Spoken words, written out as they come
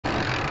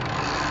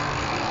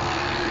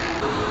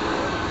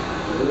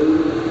Yeah,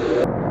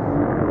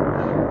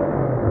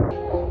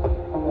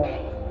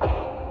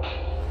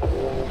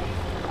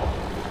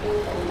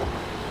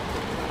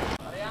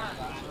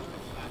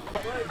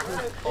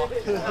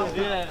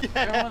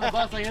 everyone on the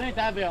bus like, it ain't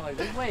that big. I'm like,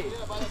 just wait.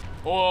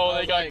 Oh,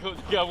 they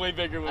got way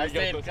bigger when I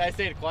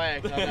stayed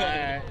quiet. Cause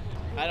I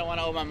don't want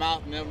to open my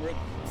mouth and then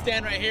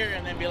stand right here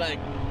and then be like,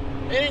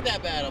 it ain't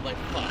that bad. I'm like,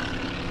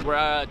 fuck.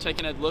 We're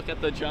taking a look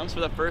at the jumps for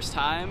the first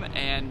time,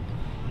 and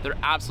they're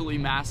absolutely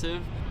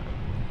massive.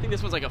 I think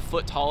this one's like a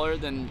foot taller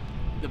than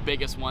the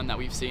biggest one that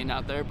we've seen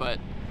out there, but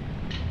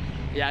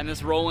yeah, and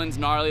this Roland's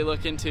gnarly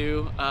looking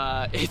too.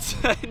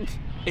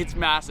 It's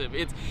massive.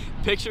 It's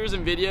pictures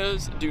and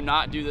videos do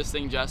not do this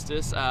thing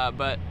justice,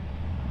 but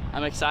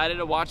I'm excited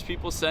to watch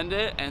people send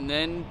it and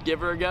then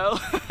give her a go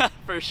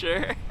for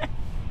sure.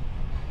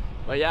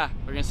 But yeah,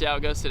 we're gonna see how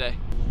it goes today.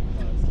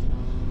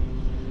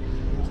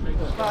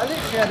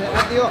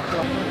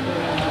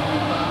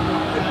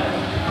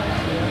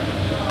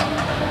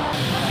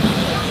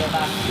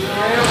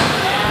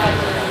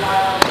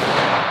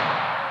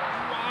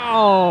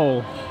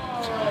 Wow.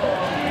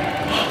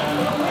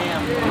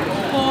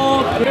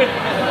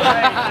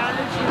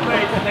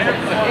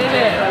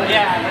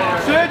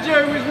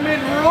 Sergio was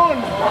mid-run. I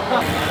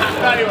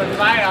thought he was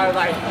fine. I was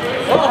like,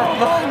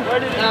 oh, where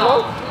did he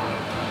go?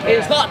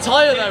 It's that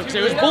tyre though, because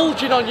it was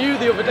bulging on you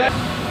the other day.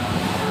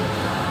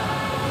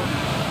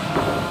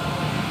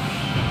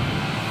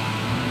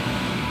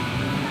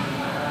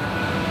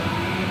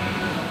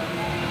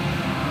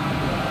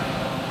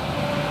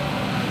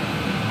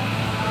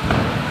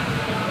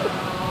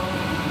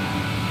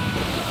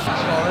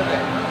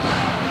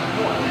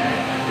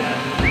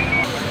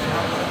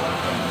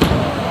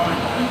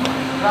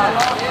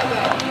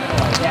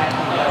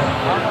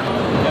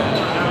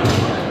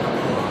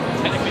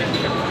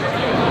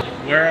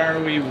 Where are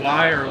we?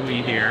 Why are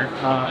we here?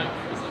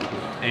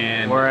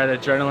 And we're at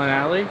Adrenaline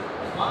Alley.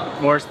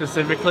 More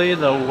specifically,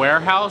 the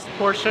warehouse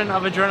portion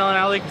of Adrenaline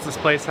Alley, because this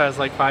place has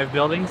like 5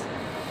 buildings.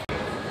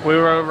 We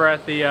were over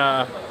at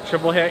the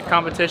triple hit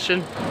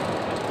competition,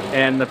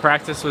 and the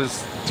practice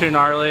was too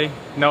gnarly.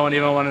 No one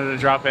even wanted to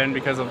drop in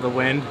because of the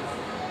wind.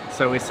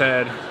 So we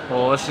said,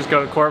 well, let's just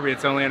go to Corby.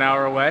 It's only an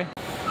hour away,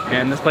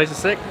 and this place is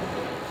sick.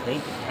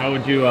 How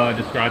would you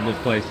describe this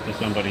place to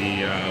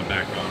somebody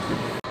back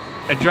home?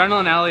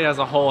 Adrenaline Alley as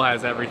a whole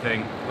has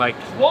everything. Like,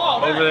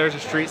 over there's a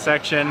street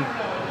section,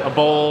 a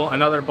bowl,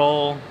 another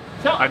bowl,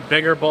 a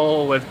bigger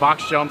bowl with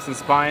box jumps and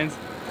spines.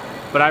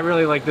 But I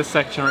really like this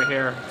section right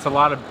here. It's a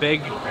lot of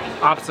big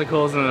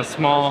obstacles in a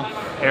small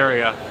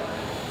area.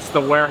 It's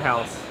the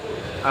warehouse.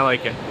 I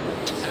like it.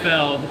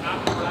 Spelled.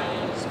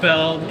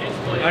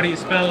 How do you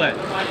spell it?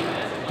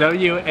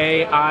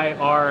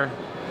 W-A-I-R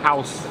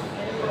house.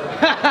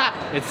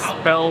 It's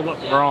spelled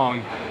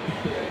wrong.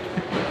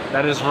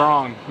 That is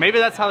wrong. Maybe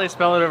that's how they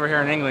spell it over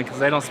here in England, because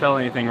they don't spell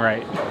anything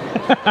right.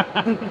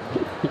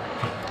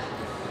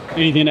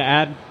 Anything to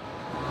add?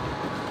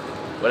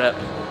 What up?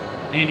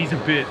 Andy's a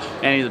bitch.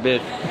 Andy's a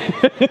bitch.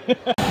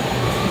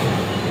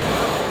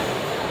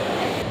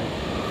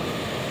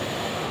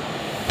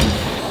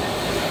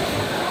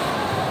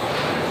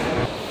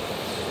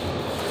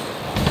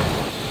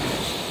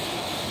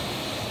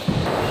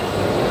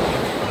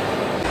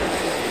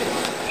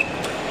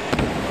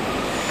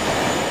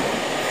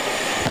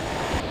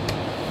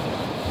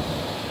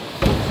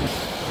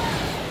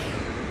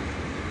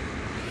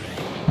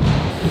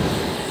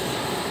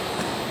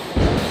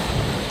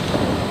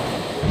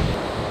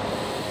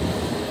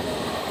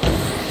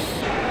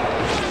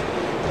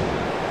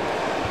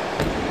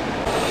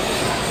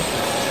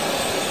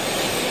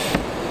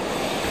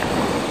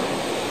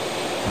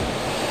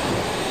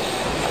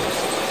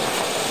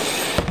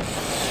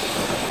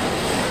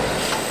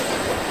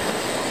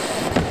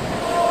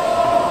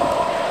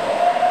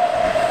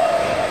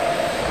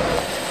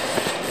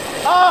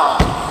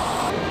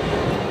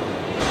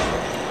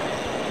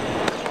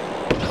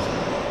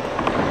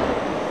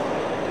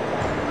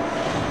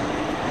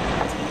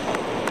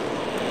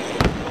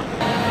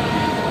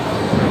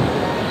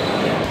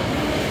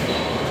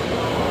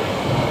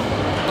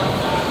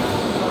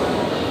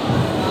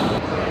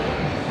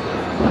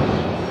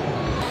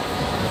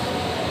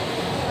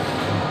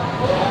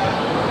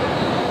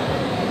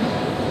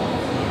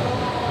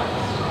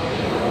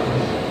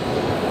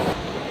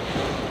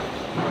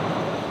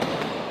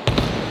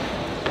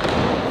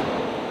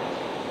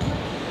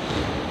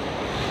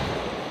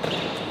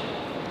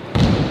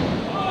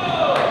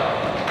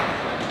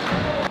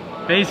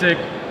 Basic. A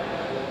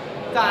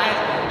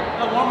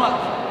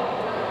warm-up.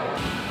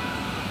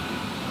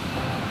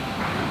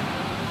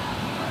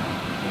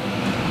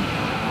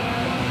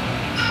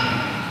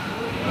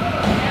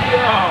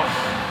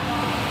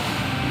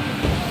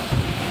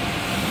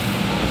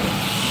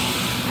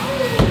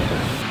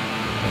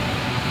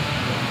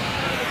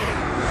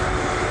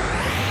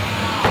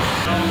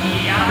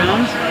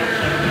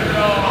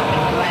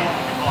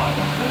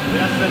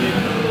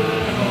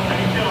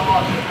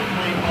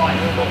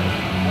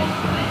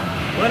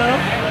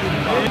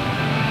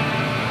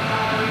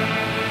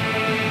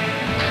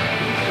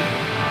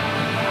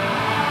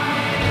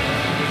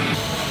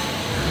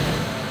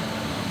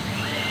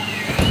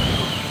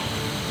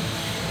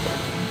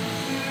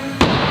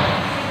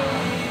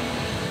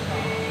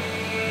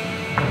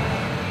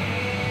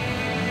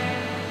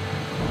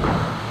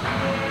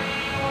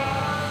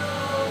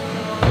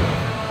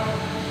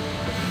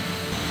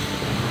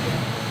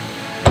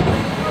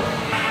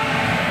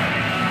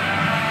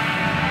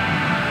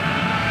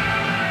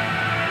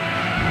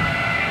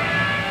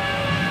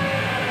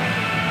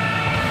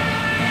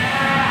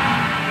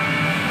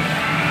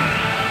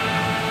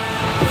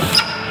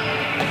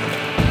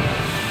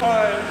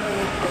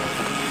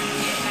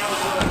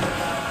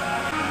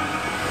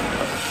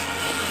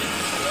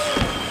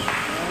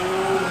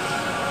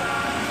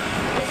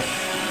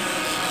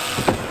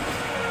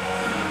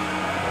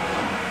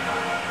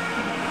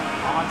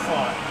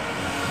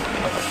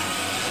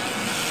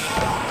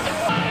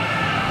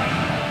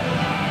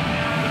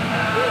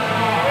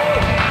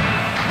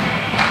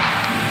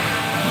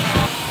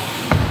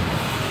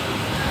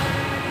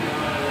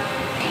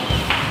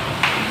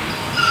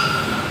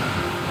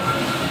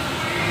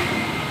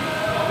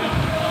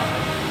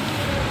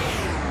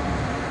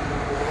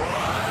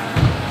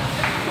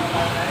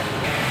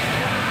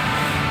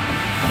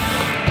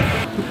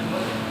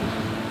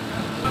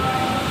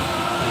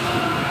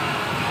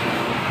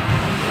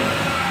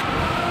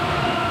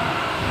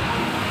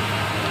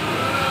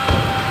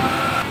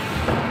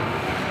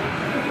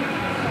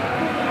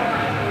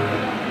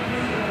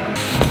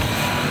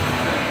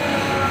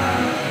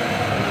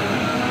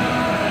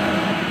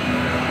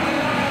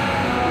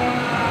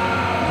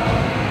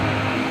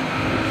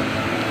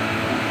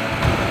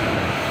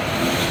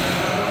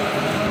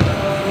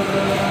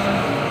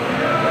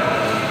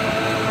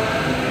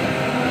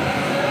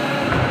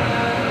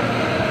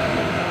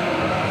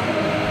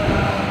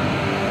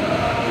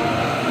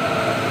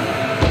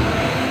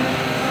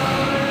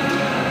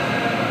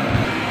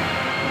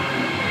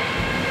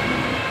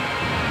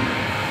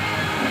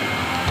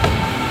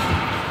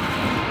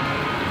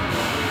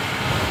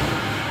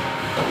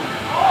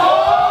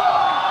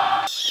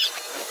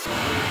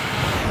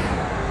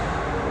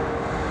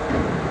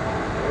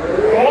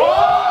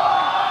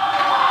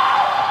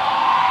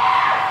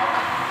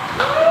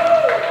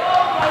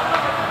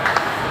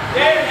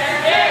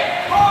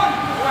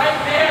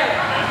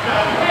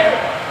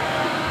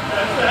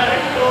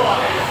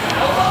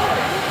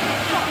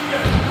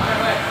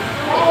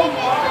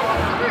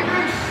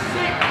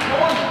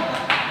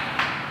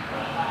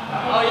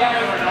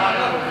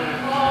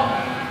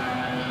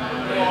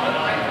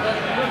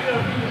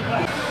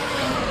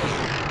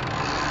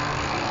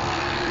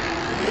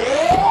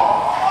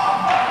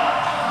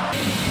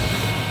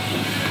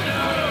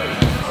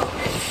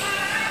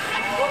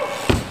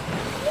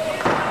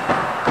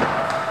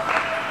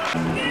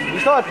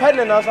 started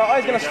pedaling and I was like, oh,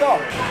 he's going to stop.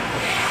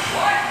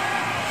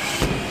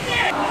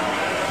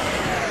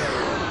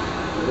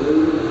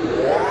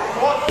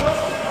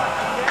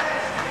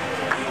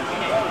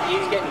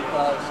 He's getting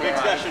close. Big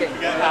session.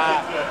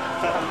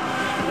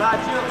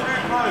 Lads, you're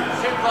too close.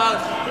 Too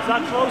close. Is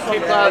that close?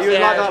 Too close. You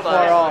like that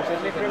far off. Too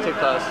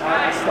close.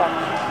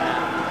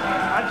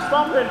 I'm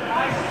stopping.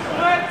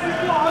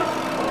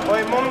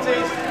 Wait,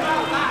 Monty's.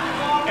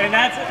 And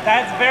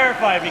that's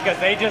verified because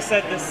they just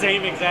said the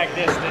same exact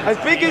distance. As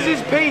big as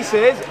his piece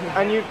is,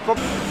 and you.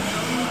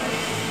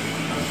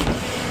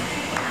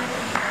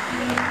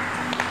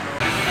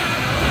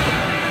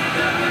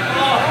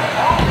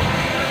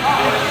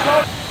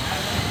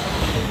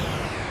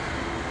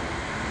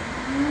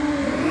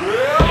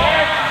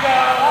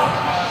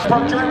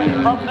 From Germany,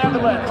 from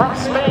Netherlands, from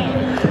Spain,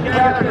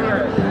 gathered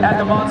here at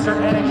the Monster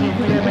Energy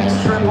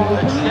BMX Triple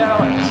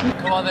Challenge.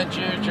 Come on then,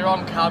 Jude, you're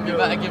on cam, you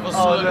better give us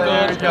some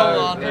good. Come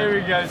on. Here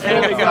we go.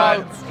 Here we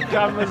go.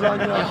 Camera's on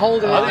you. You're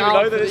holding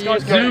it now.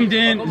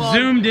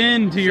 Zoomed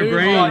in to your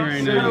brain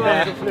right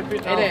now.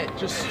 In it,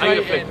 just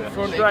straight in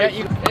front. Get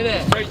you in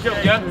it. Straight chill,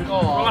 yeah? Go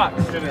on.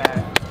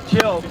 Relax.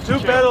 Chill. 2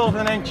 pedals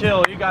and then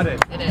chill. You got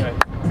it. In it.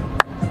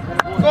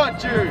 Go on,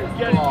 Jude.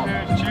 Get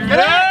it, Jude.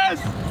 Yes!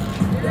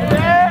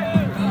 Yeah!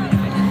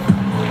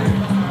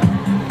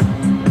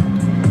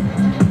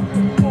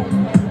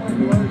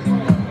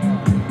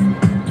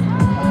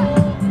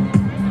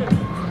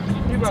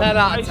 10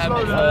 out of 10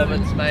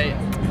 performance, mate.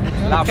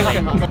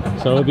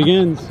 So it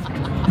begins.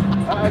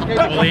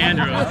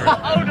 Leandro.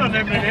 Hold on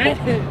a minute.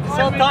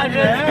 Sometimes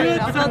it's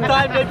good,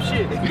 sometimes it's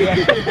shit.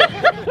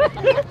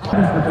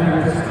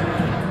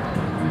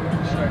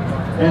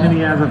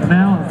 Enemy as of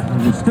now.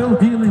 We're still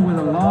dealing with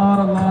a lot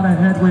of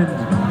headwind.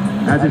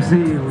 As you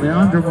see,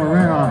 Leandro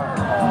Morera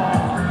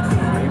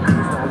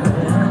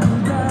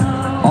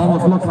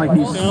almost looks like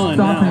he's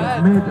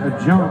stopping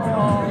mid-jump.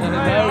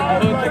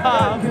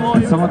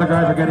 Some of the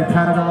guys are getting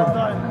patted off.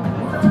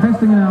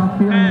 Testing it out,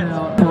 feeling it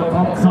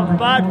out. Some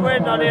bad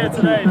wind on here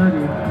today.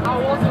 How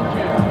was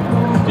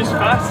it, Just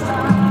fast,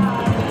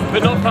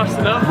 but not fast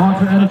enough.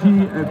 Monster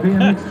Energy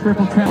BMX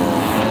Triple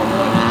Challenge.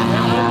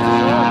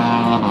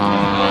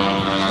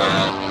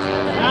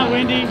 Not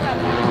windy.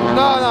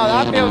 No,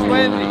 that feels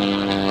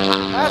windy.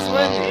 That's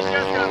windy.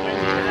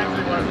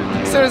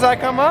 As soon as I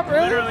come up,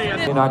 really?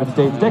 United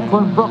States,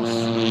 Declan Brooks.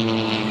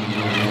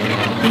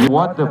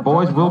 What the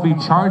boys will be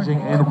charging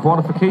in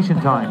qualification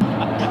time.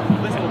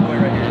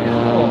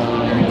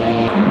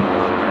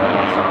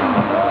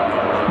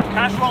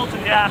 Cash roll to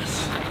the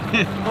ass.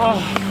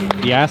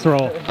 The ass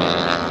roll.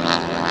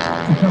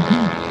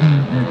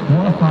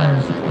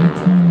 Qualifiers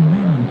between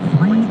men,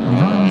 3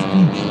 runs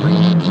each. 3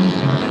 runs each.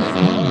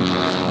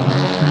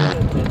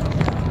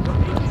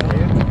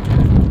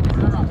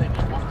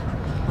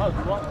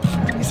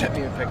 He sent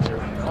me a picture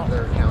of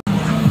their account.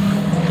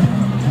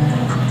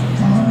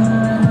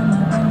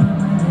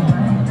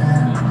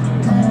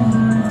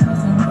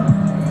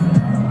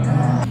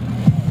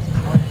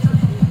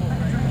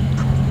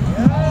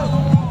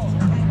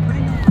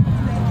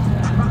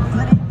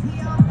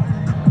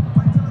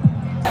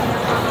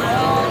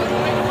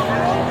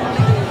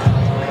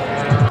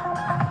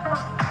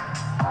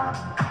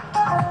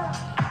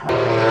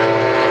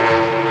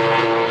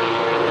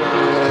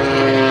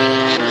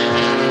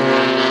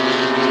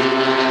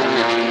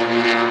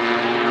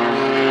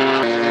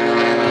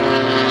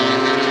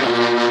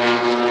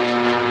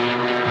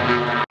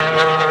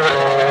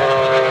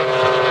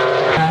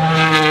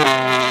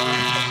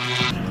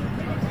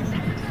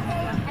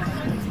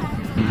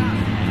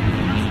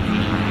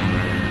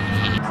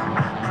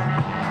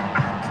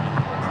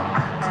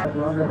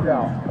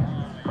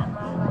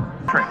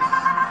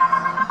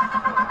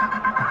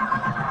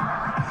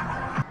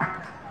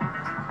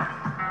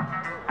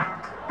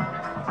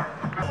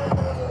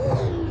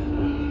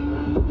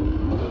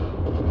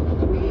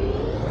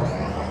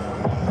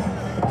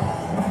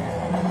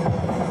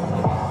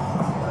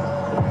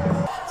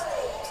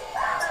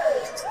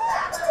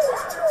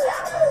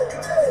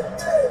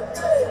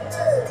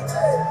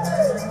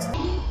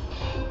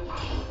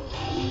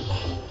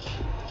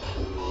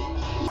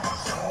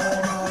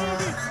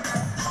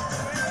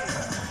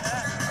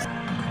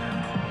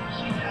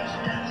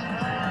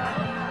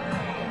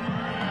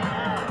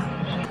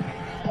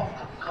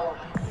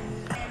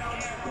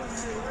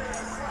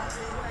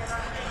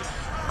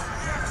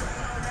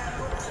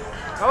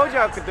 Told you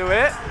I could do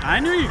it. I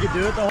knew you could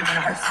do it though.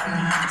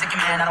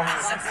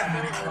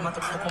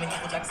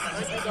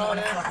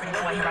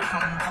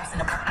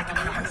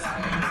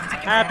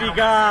 Happy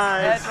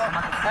guys.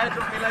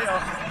 Airdrop me later.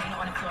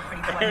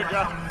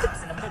 Airdrop.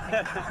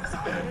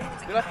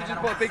 You'll have to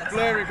just put a big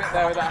blurry bit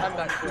there with that hand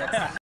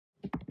action.